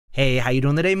Hey, how you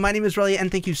doing today? My name is Relyea,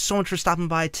 and thank you so much for stopping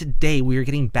by. Today, we are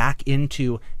getting back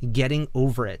into getting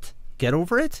over it. Get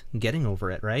over it? Getting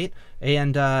over it, right?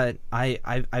 And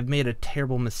I've made a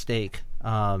terrible mistake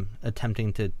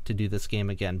attempting to do this game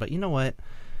again. But you know what?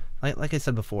 Like I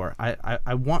said before,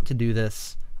 I want to do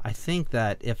this. I think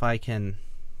that if I can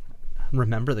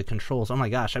remember the controls. Oh my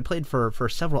gosh, I played for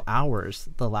several hours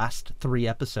the last 3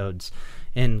 episodes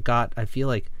and got, I feel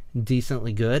like,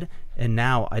 decently good, and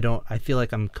now I feel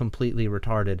like I'm completely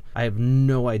retarded. I have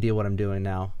no idea what I'm doing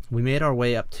now. We made our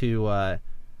way up to a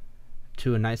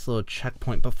nice little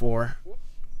checkpoint before.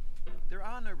 There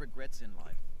are no regrets in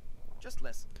life, just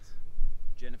lessons.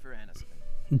 Jennifer Aniston.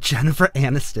 Jennifer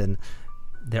Aniston.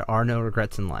 There are no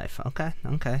regrets in life. Okay.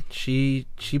 She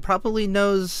probably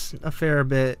knows a fair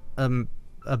bit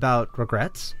about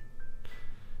regrets.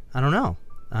 I don't know.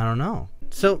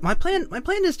 So my plan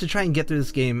is to try and get through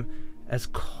this game as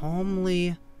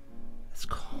calmly as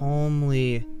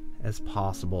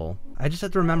possible. I just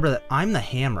have to remember that I'm the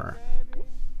hammer.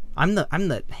 I'm the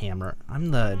hammer.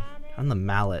 I'm the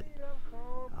mallet.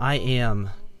 I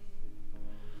am.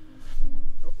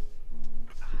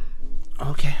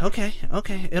 Okay.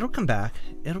 It'll come back.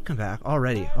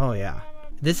 Already. Oh yeah.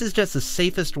 This is just the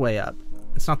safest way up.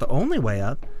 It's not the only way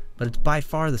up, but it's by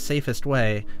far the safest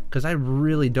way, because I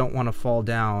really don't want to fall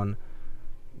down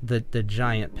the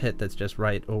giant pit that's just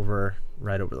right over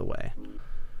the way.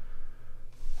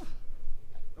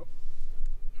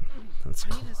 That's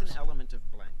Pain close. is an element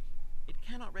of blank. It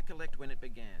cannot recollect when it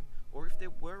began, or if there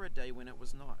were a day when it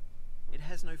was not. It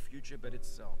has no future but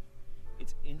itself.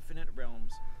 Its infinite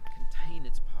realms contain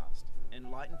its past,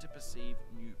 enlightened to perceive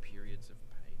new periods of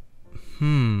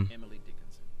pain. Emily Dickinson.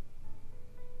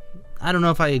 I don't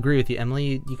know if I agree with you,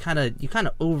 Emily. You kind of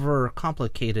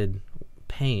overcomplicated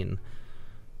pain.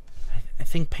 I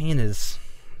think pain is.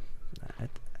 I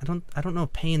don't know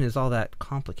if pain is all that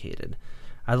complicated.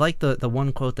 I like the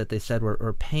one quote that they said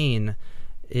where pain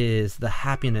is the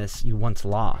happiness you once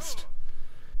lost.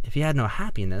 If you had no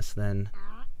happiness, then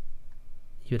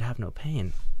you'd have no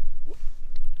pain.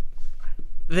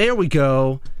 There we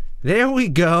go.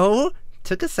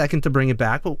 Took a second to bring it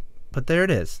back, but there it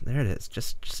is.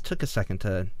 Just took a second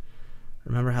to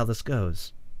remember how this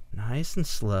goes. Nice and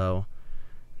slow.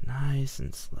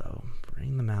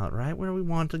 Bring them out right where we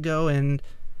want to go, and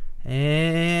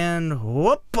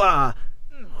whoopa.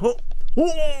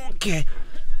 Okay.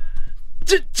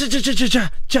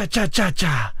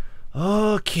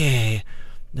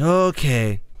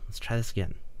 Okay. Let's try this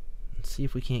again. Let's see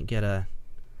if we can't get a.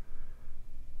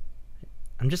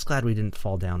 I'm just glad we didn't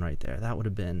fall down right there. That would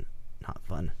have been not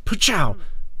fun. Poochow!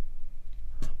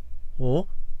 Oh,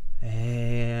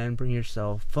 and bring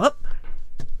yourself up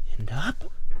and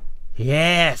up.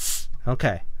 Yes.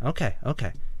 Okay.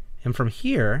 And from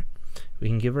here, we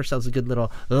can give ourselves a good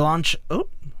little launch. Oh.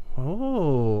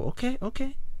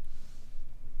 Okay.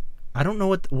 I don't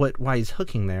know why he's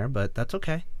hooking there, but that's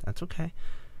okay.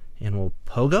 And we'll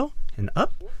pogo and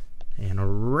up and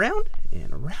around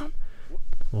and around.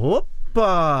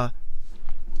 Whoop-a.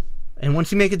 And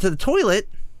once you make it to the toilet,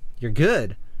 you're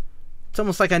good. It's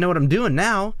almost like I know what I'm doing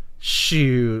now.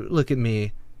 Shoot, look at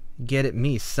me. Get at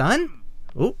me, son.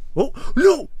 Oh,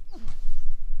 no!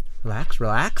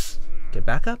 Relax. Get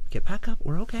back up.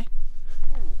 We're okay.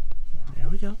 There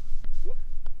we go.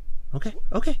 Okay.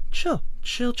 Chill.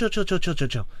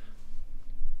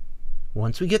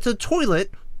 Once we get to the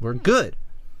toilet, we're good.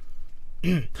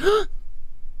 Okay.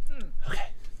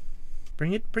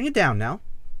 Bring it down now.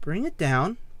 Bring it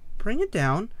down.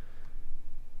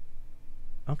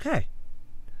 Okay.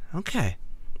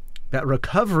 That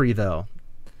recovery though.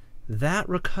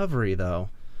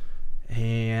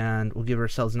 And we'll give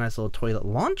ourselves a nice little toilet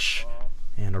launch.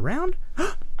 And around.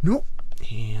 No.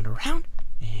 And around.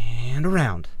 And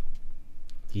around.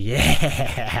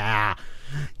 Yeah,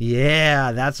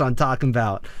 that's what I'm talking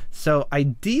about. So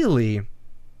ideally,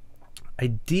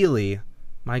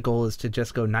 my goal is to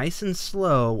just go nice and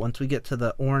slow once we get to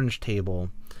the orange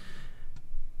table,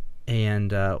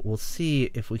 and we'll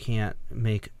see if we can't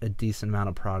make a decent amount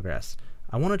of progress.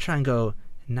 I want to try and go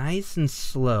nice and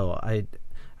slow. I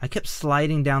kept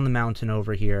sliding down the mountain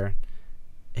over here,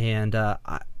 and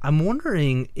I'm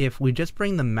wondering if we just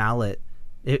bring the mallet.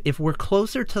 If we're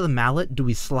closer to the mallet, do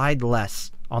we slide less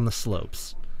on the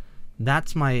slopes?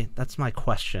 That's my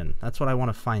question. That's what I want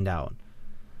to find out.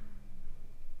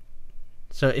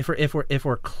 So if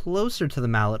we're closer to the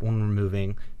mallet when we're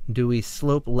moving, do we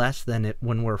slope less than it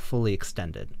when we're fully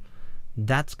extended?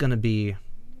 That's gonna be.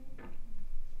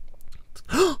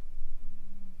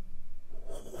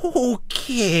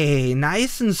 Okay,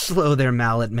 nice and slow there,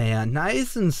 mallet man.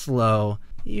 Nice and slow.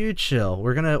 You chill.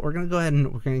 We're gonna go ahead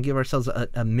and we're gonna give ourselves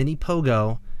a mini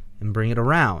pogo and bring it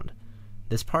around.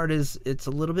 This part it's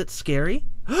a little bit scary.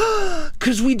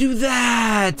 Cause we do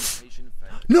that!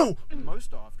 No! And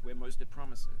most oft where most it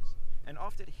promises. And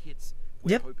oft it hits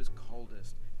when Yep. hope is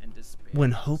coldest and despair.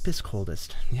 When hope is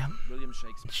coldest. Yeah. William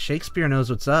Shakespeare. Shakespeare knows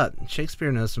what's up.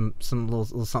 Shakespeare knows some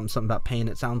little something about pain,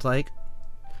 it sounds like.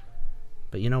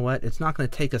 But you know what? It's not going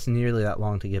to take us nearly that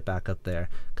long to get back up there.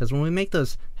 Because when we make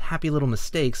those happy little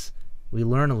mistakes, we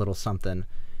learn a little something,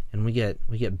 and we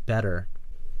get better.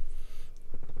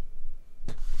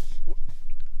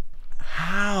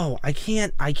 How? I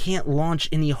can't launch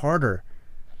any harder.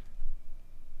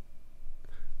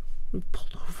 We've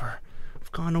pulled over.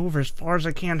 I've gone over as far as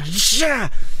I can.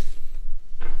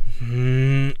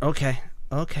 Okay.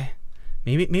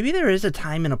 Maybe there is a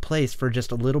time and a place for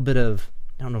just a little bit of,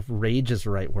 I don't know if rage is the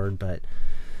right word, but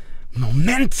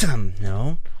momentum.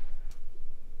 No.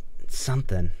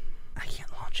 Something. I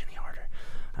can't launch any harder.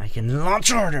 I can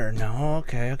launch harder. No.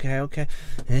 Okay.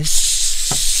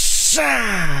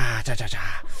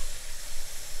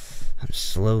 I'm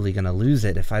slowly gonna lose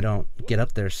it if I don't get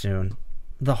up there soon.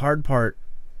 The hard part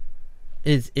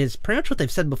is pretty much what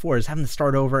they've said before, is having to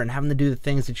start over and having to do the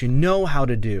things that you know how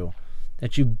to do,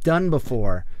 that you've done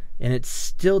before, and it's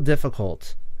still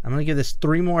difficult. I'm gonna give this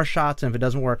 3 more shots, and if it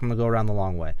doesn't work, I'm gonna go around the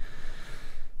long way.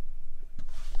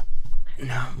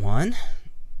 No, 1.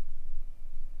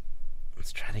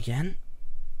 Let's try it again.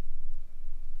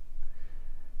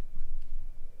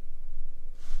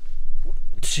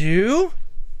 2.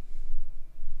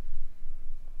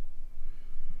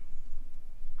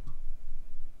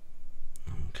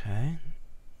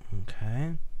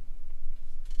 Okay.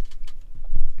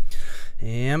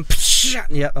 And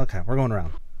yeah, okay, we're going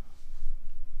around.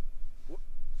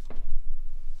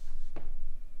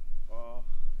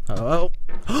 Oh.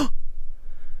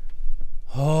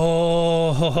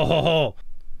 Oh.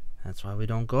 That's why we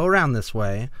don't go around this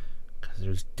way, because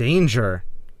there's danger.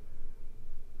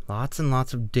 Lots and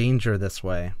lots of danger this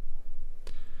way.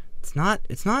 It's not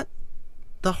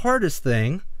the hardest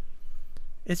thing.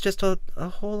 It's just a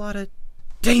whole lot of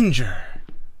danger.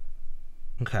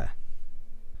 Okay.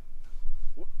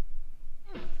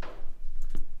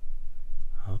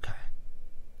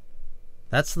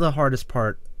 That's the hardest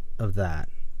part of that,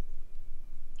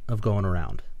 of going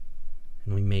around.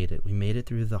 And we made it. We made it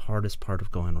through the hardest part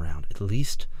of going around. At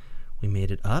least we made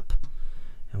it up,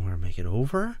 and we're going to make it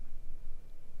over.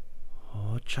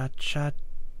 Oh, cha-cha.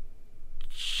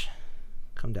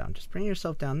 Come down. Just bring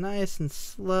yourself down nice and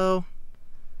slow.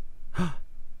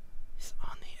 He's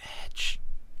on the edge.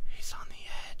 He's on the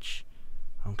edge.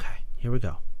 Okay, here we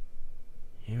go.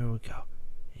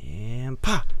 And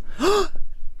pa!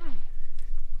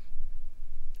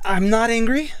 I'm not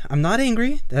angry.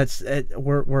 That's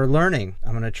we're learning.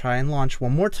 I'm gonna try and launch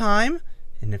one more time,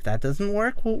 and if that doesn't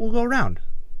work, we'll go around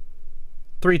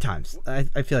 3 times. I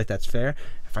feel like that's fair.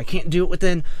 If I can't do it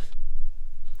within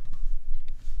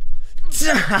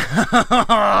 2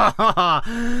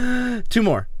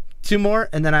 more,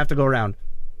 and then I have to go around.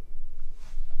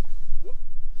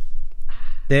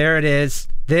 There it is.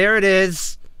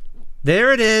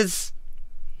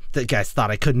 The guys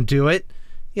thought I couldn't do it.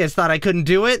 You guys thought I couldn't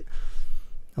do it?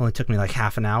 Only took me like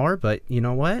half an hour, but you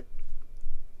know what?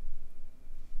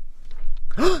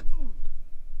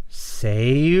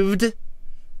 Saved.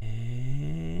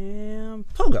 And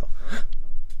pogo.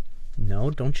 No,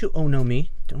 don't you oh-no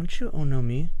me. Don't you oh-no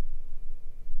me.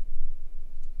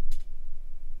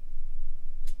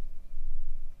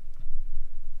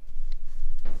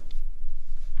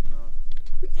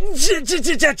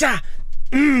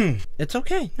 It's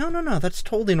okay. No. That's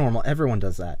totally normal. Everyone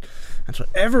does that. That's what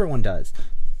everyone does.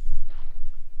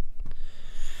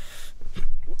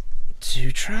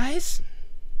 2 tries.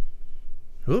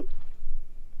 Oop.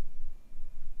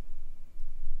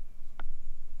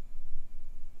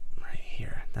 Right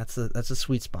here. That's a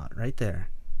sweet spot right there.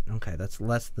 Okay, that's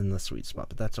less than the sweet spot,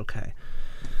 but that's okay.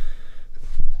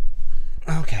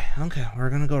 Okay. We're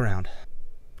gonna go around.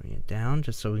 Bring it down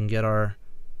just so we can get our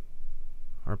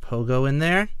pogo in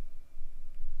there.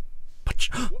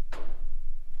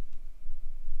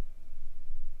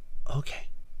 Okay.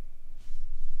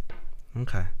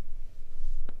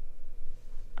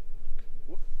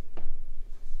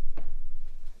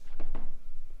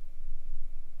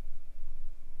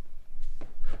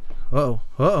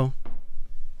 Uh-oh.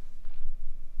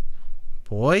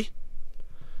 Boy.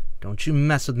 Don't you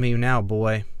mess with me now,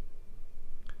 boy.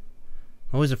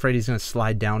 I'm always afraid he's going to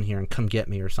slide down here and come get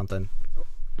me or something.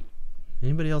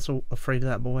 Anybody else afraid of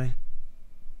that boy?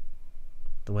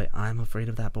 The way I'm afraid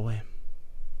of that boy?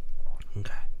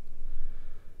 Okay.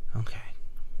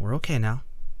 We're okay now.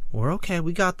 We're okay.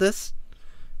 We got this.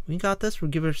 We got this. We'll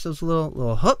give ourselves a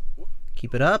little hook.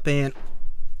 Keep it up, and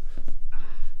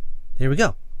there we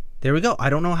go. There we go. I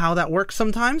don't know how that works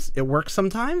sometimes. It works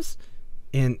sometimes,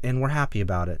 and we're happy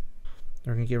about it.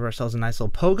 We're gonna give ourselves a nice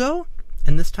little pogo,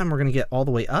 and this time we're gonna get all the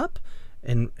way up,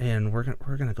 and we're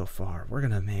gonna go far. We're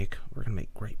gonna make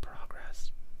great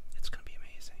progress. It's gonna be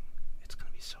amazing. It's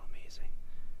gonna be so amazing.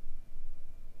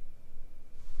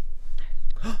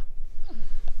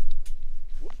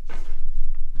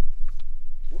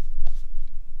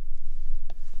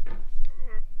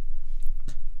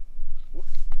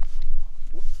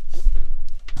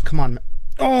 Come on.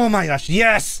 Oh my gosh.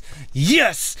 Yes.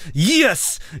 Yes.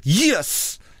 Yes.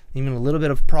 Yes. Even a little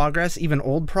bit of progress, even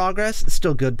old progress,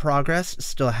 still good progress,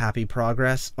 still happy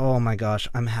progress. Oh my gosh.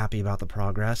 I'm happy about the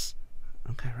progress.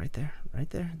 Okay, right there. Right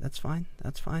there. That's fine.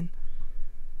 That's fine.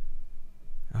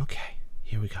 Okay.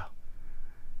 Here we go.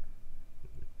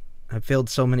 I've failed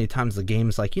so many times the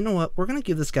game's like, you know what? We're going to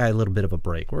give this guy a little bit of a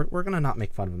break. We're going to not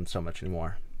make fun of him so much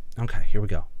anymore. Okay, here we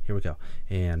go. Here we go.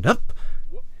 And up.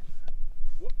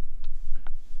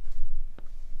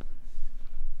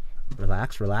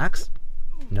 Relax, relax.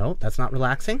 No, that's not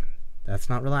relaxing. That's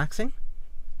not relaxing.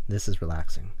 This is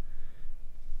relaxing.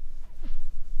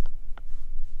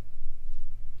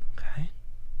 Okay.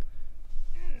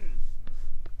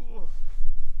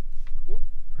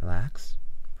 Relax.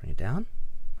 Bring it down.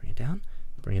 Bring it down.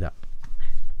 Bring it up.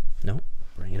 No,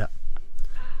 bring it up.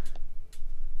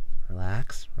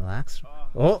 Relax, relax.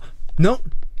 Oh, no.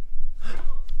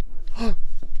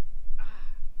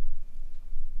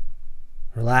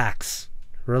 Relax.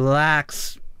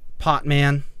 Relax, pot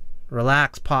man.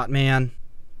 Relax, pot man.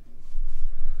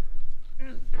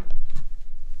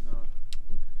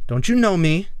 Don't you know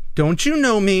me? Don't you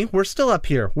know me? We're still up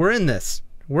here. We're in this.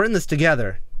 We're in this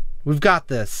together. We've got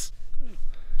this.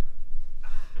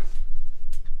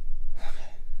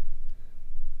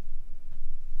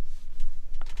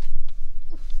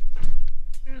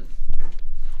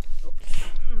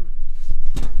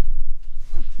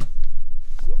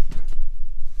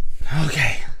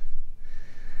 Okay.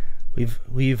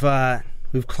 We've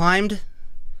climbed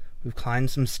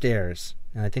some stairs,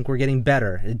 and I think we're getting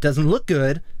better. It doesn't look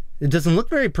good. It doesn't look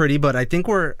very pretty, but I think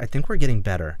we're getting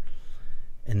better.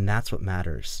 And that's what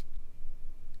matters.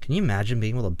 Can you imagine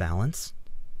being able to balance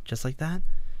just like that?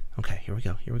 Okay, here we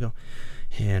go. Here we go.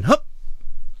 And hop.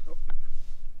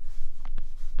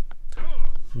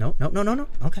 No, no, no, no, no.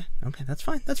 Okay, okay, that's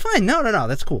fine. That's fine. No, no, no,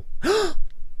 that's cool.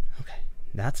 Okay,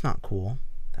 that's not cool.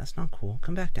 That's not cool.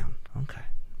 Come back down. Okay.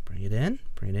 Bring it in.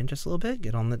 Bring it in just a little bit.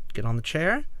 Get on the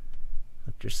chair.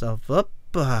 Lift yourself up.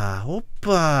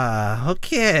 Hoppa.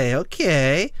 Okay,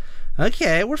 okay.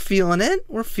 Okay, we're feeling it.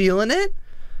 We're feeling it.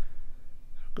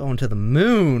 Going to the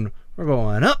moon. We're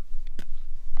going up.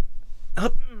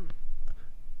 Up.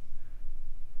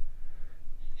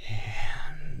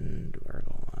 And we're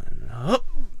going up.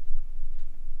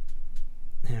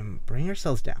 And bring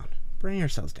yourselves down. Bring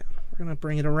yourselves down. We're going to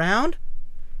bring it around.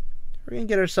 We're going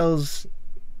to get ourselves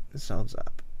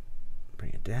up.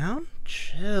 Bring it down.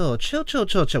 Chill, chill, chill,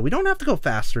 chill, chill. We don't have to go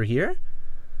faster here.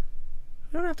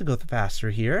 We don't have to go faster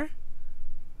here.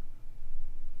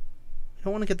 We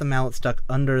don't want to get the mallet stuck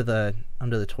under the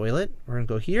toilet. We're going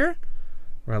to go here.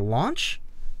 We're going to launch.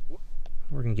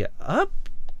 We're going to get up.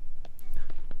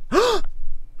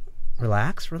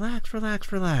 Relax, relax,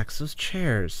 relax, relax. Those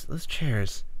chairs. Those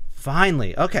chairs.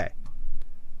 Finally. Okay.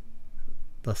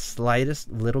 The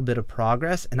slightest little bit of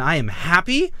progress, and I am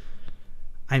happy.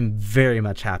 I'm very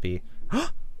much happy.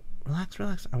 Relax,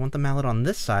 relax. I want the mallet on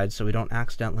this side so we don't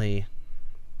accidentally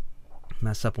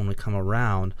mess up when we come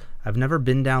around. I've never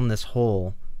been down this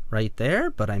hole right there,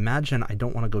 but I imagine I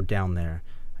don't want to go down there.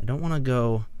 I don't want to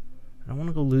go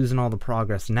losing all the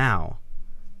progress now.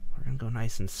 We're gonna go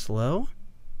nice and slow.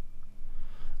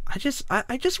 I just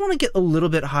want to get a little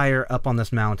bit higher up on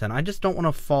this mountain. I just don't want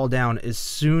to fall down as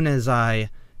soon as I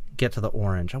get to the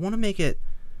orange. I want to make it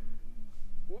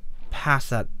past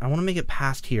that. I want to make it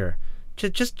past here.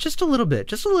 Just a little bit.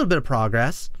 Just a little bit of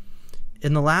progress.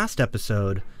 In the last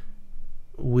episode,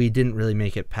 we didn't really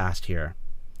make it past here.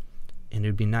 And it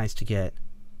would be nice to get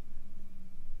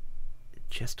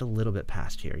just a little bit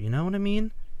past here. You know what I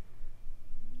mean?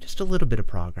 Just a little bit of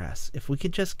progress. If we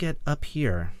could just get up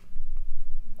here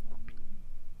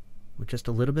with just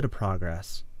a little bit of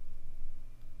progress.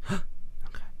 Okay.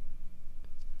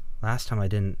 Last time I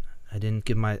didn't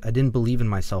believe in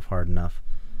myself hard enough.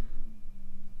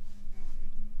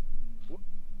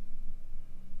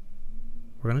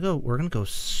 We're gonna go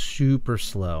super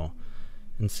slow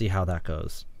and see how that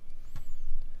goes.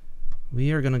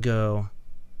 We are gonna go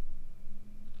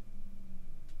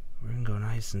We're gonna go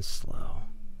nice and slow.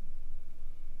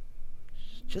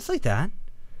 Just like that.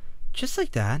 Just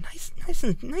like that.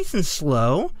 Nice and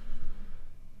slow.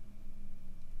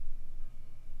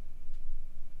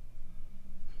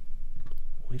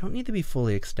 We don't need to be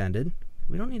fully extended.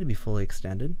 We don't need to be fully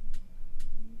extended.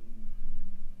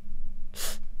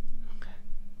 Okay.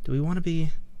 Do we want to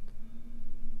be...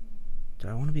 Do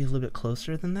I want to be a little bit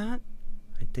closer than that?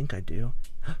 I think I do.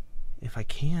 If I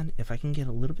can get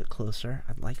a little bit closer,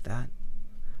 I'd like that.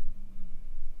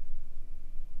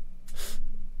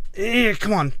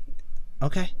 Come on.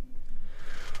 Okay.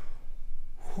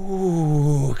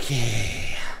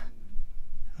 Okay.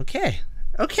 Okay.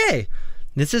 Okay.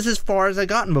 This is as far as I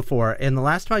gotten before. And the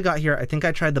last time I got here, I think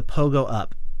I tried the pogo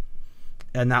up.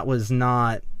 And that was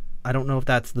not... I don't know if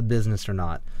that's the business or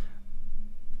not.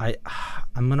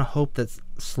 I'm going to hope that's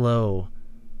slow.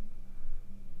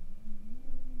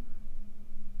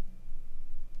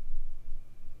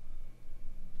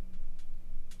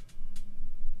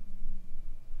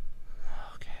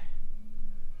 Okay.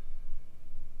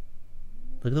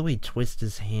 Look at the way he twists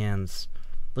his hands.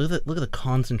 Look at the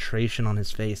concentration on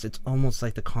his face. It's almost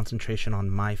like the concentration on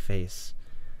my face.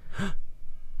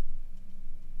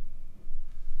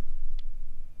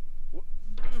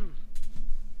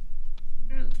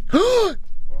 Oh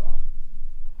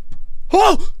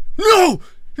no!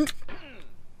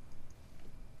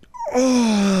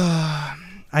 Oh,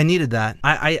 I needed that.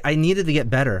 I needed to get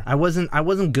better. I wasn't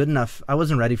good enough. I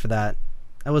wasn't ready for that.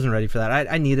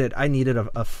 I needed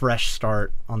a fresh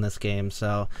start on this game.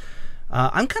 So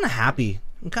I'm kind of happy.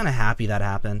 That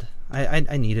happened.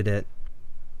 I needed it.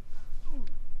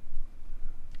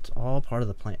 It's all part of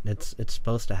the plan. It's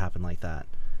supposed to happen like that.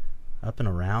 Up and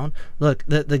around. Look,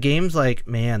 the game's like,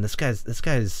 man, this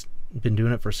guy's been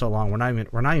doing it for so long. We're not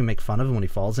even make fun of him when he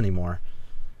falls anymore.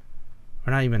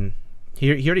 We're not even. He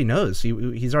already knows.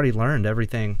 He's already learned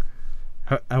everything.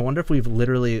 I wonder if we've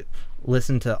literally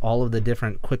listened to all of the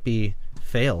different quippy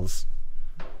fails.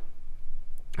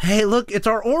 Hey, look, it's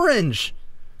our orange.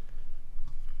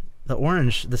 The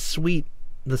orange, the sweet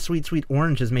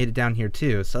orange has made it down here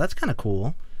too. So that's kind of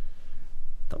cool.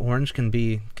 The orange can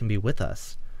be with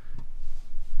us.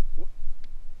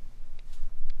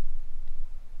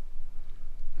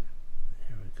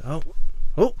 There we go.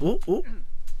 Oh.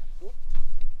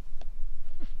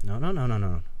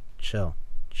 No. Chill.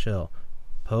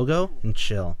 Pogo and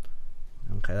chill.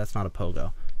 Okay, that's not a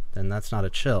pogo. Then that's not a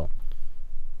chill.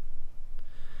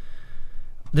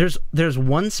 There's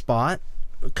one spot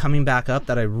coming back up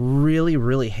that I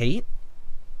really hate.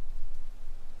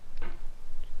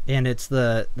 And it's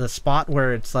the spot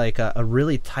where it's like a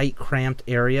really tight, cramped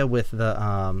area with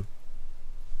the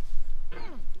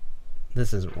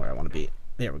this isn't where I want to be.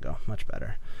 There we go. Much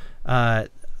better.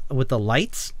 With the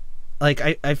lights. Like,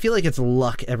 I feel like it's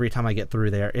luck every time I get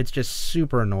through there. It's just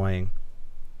super annoying.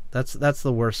 That's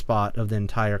the worst spot of the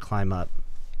entire climb up.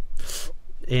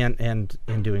 And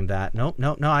doing that. No,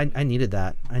 I needed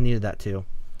that. I needed that too.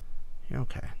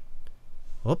 Okay.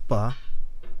 Oppa.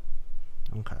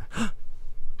 Okay.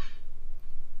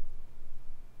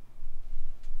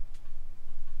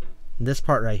 This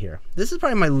part right here. This is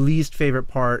probably my least favorite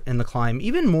part in the climb,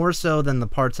 even more so than the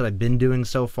parts that I've been doing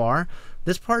so far.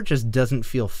 This part just doesn't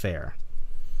feel fair.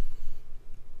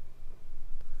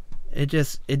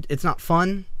 It's not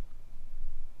fun.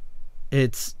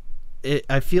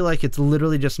 I feel like it's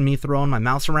literally just me throwing my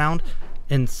mouse around,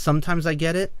 and sometimes I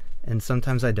get it, and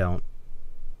sometimes I don't.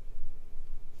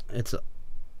 It's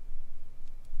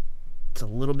a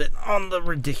little bit on the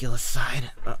ridiculous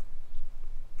side.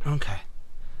 Okay.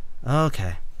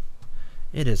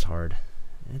 It is hard.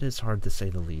 It is hard to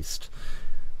say the least.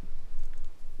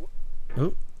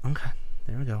 Oh, okay.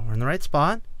 There we go. We're in the right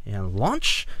spot. And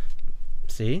launch.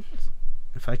 See?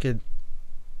 If I could...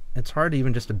 It's hard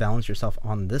even just to balance yourself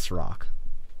on this rock.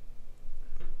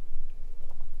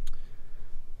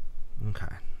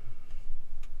 Okay.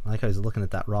 I like how he's looking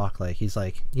at that rock like he's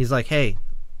like, hey,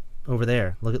 over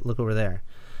there. Look over there.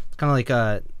 It's kind of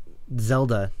like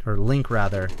Zelda, or Link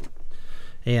rather.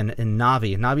 And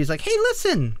Navi. Navi's like, hey,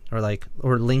 listen!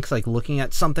 Or Link's like looking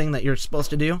at something that you're supposed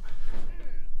to do.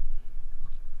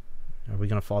 Are we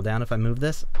gonna fall down if I move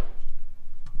this?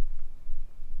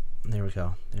 There we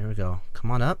go. There we go. Come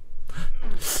on up.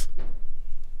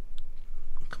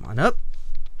 Come on up.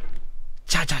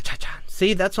 Cha-cha-cha-cha.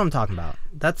 See, that's what I'm talking about.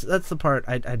 That's the part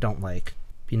I don't like.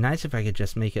 Be nice if I could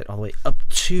just make it all the way up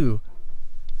to...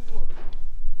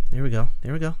 There we go.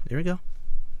 There we go. There we go.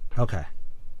 Okay.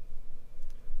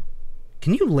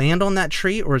 Can you land on that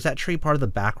tree, or is that tree part of the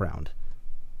background?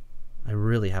 I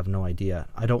really have no idea.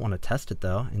 I don't want to test it,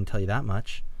 though. I can tell you that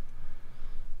much.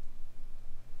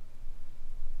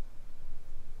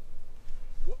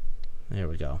 There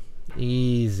we go.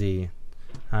 Easy.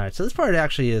 All right, so this part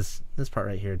actually is, this part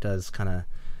right here does kind of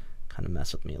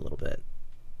mess with me a little bit.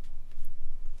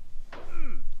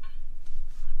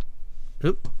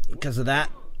 Oop, because of that.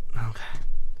 Okay.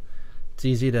 It's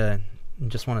easy to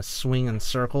just want to swing in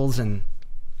circles and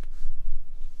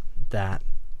that.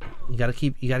 You gotta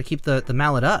keep the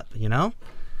mallet up, you know?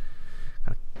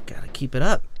 Gotta keep it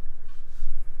up.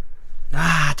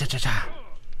 Ah, cha cha cha.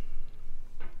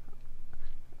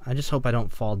 I just hope I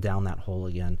don't fall down that hole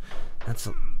again. That's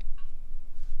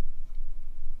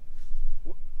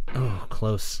oh,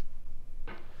 close.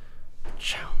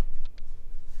 Chow.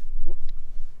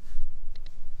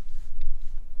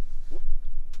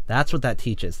 That's what that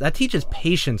teaches. That teaches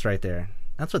patience right there.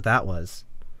 That's what that was.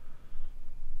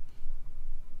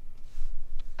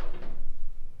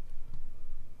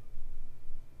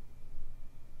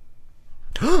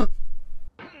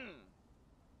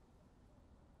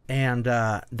 And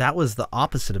that was the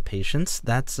opposite of patience.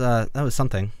 That was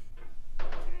something.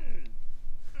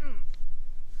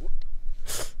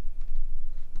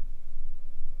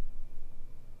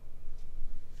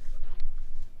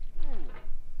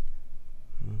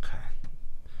 Okay.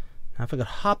 Now if I could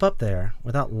hop up there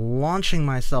without launching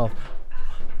myself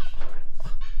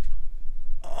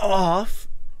off.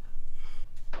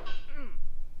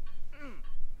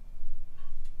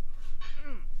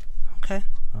 Okay.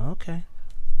 Okay.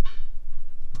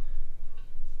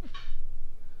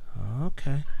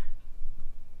 Okay.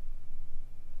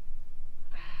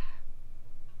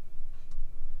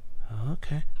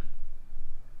 Okay.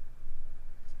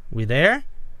 We there?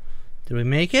 Did we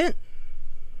make it?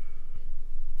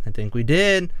 I think we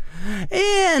did.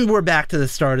 And we're back to the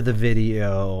start of the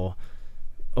video.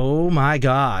 Oh my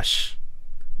gosh.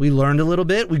 We learned a little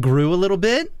bit. We grew a little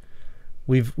bit.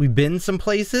 We've been some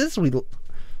places. We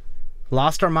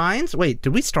lost our minds. Wait,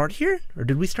 did we start here? Or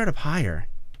did we start up higher?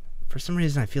 For some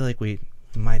reason, I feel like we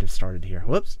might have started here.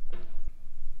 Whoops.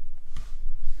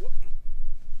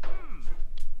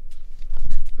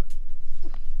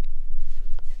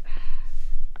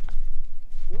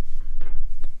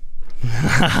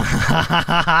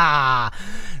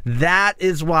 That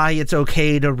is why it's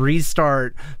okay to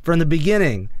restart from the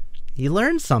beginning. You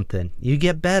learn something. You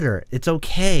get better. It's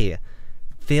okay.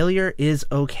 Failure is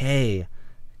okay.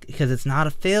 Because it's not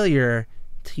a failure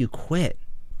until you quit.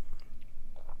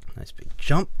 Nice big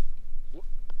jump.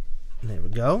 There we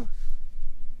go.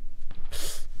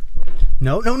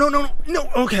 No, no, no, no, no.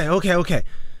 Okay, okay, okay.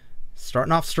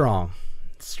 Starting off strong.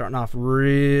 Starting off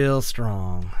real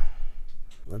strong.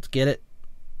 Let's get it.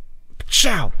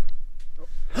 Chow.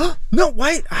 No,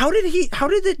 wait. How did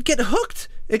it get hooked?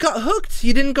 It got hooked.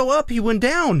 He didn't go up. He went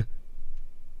down.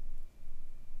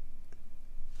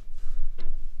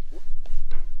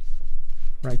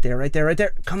 Right there, right there, right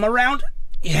there. Come around.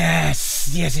 Yes,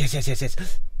 yes, yes, yes, yes,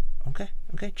 yes. Okay,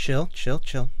 okay, chill, chill,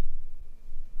 chill.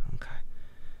 Okay.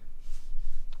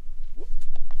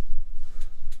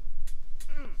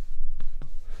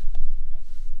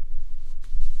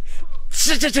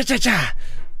 Cha-cha-cha-cha-cha.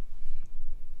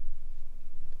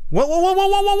 Whoa, whoa, whoa, whoa,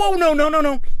 whoa, whoa, whoa, no, no, no,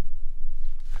 no.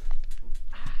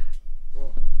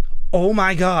 Oh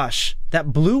my gosh,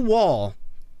 that blue wall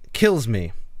kills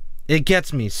me. It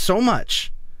gets me so much.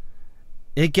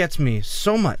 It gets me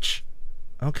so much.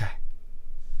 Okay.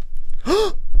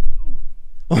 Oh,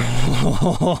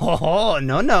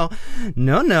 no, no.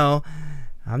 No, no.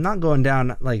 I'm not going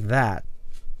down like that.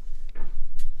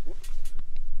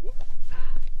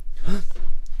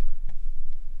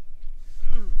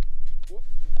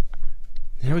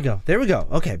 There we go. There we go.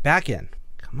 Okay, back in.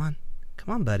 Come on.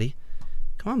 Come on, buddy.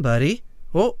 Come on, buddy.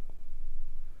 Oh.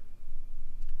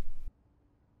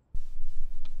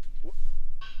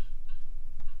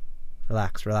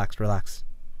 Relax, relax, relax.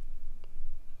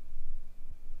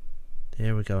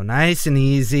 There we go. Nice and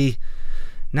easy.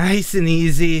 Nice and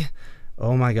easy.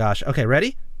 Oh my gosh. Okay,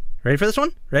 ready? Ready for this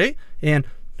one? Ready? And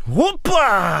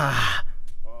whoopah!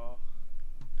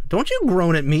 Don't you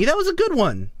groan at me. That was a good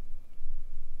one.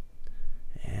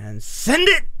 And send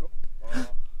it.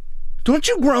 Don't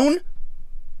you groan.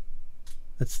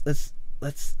 Let's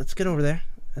get over there.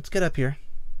 Let's get up here.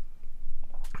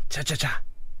 Cha cha cha.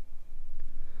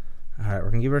 All right,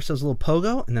 we're gonna give ourselves a little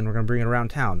pogo, and then we're gonna bring it around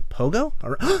town. Pogo?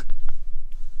 All right.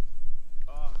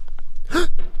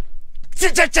 Cha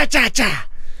cha cha cha cha.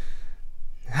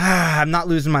 I'm not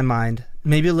losing my mind.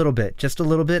 Maybe a little bit, just a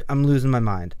little bit. I'm losing my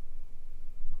mind.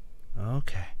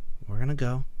 Okay, we're gonna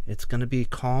go. It's gonna be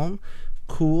calm,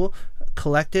 cool,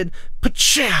 collected.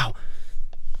 Pachow!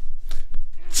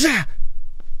 Cha!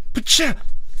 Pachow!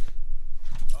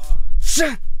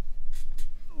 Cha!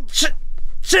 Shit!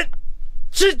 Shit!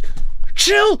 Shit!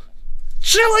 Chill!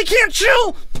 chill. I can't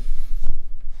chill.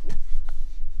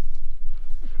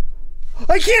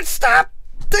 I can't stop.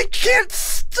 I can't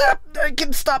stop. I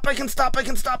can stop. I can stop. I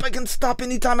can stop. I can stop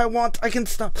anytime I want. I can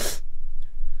stop.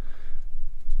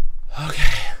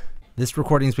 Okay. This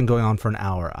recording's been going on for an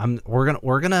hour. We're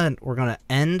gonna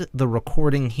end the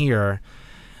recording here,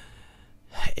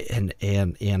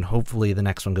 and hopefully the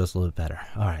next one goes a little bit better.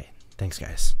 All right. Thanks,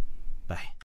 guys. Bye.